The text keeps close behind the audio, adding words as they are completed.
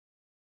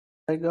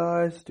Hi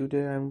guys,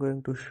 today I'm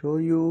going to show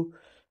you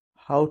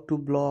how to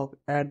block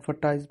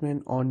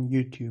advertisement on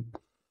YouTube.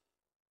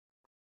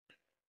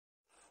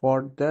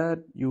 For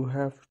that, you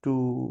have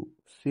to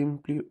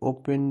simply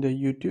open the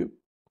YouTube.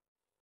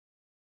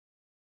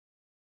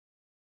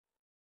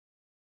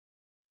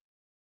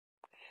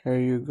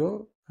 Here you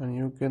go, and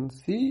you can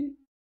see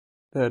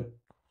that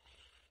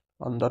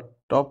on the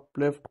top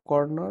left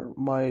corner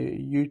my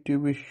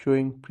YouTube is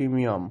showing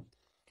premium.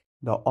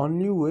 The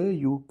only way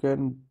you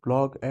can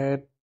block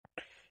ad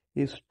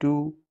is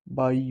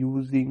by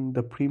using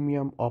the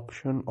premium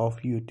option of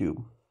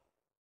YouTube.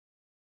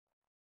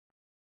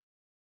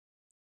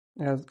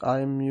 As I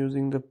am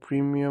using the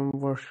premium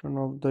version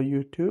of the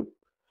YouTube,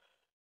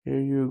 here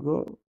you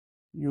go.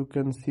 You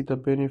can see the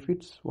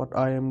benefits what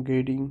I am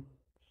getting.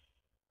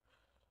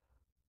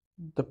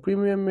 The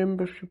premium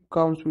membership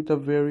comes with a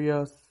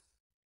various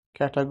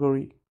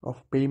category of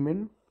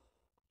payment,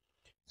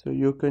 so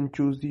you can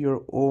choose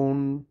your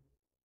own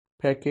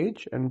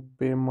package and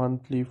pay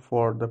monthly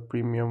for the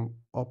premium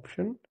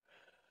option.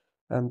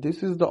 And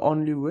this is the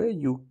only way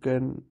you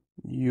can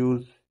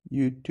use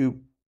YouTube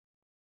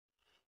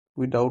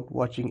without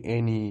watching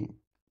any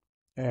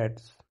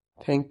ads.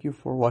 Thank you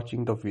for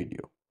watching the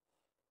video.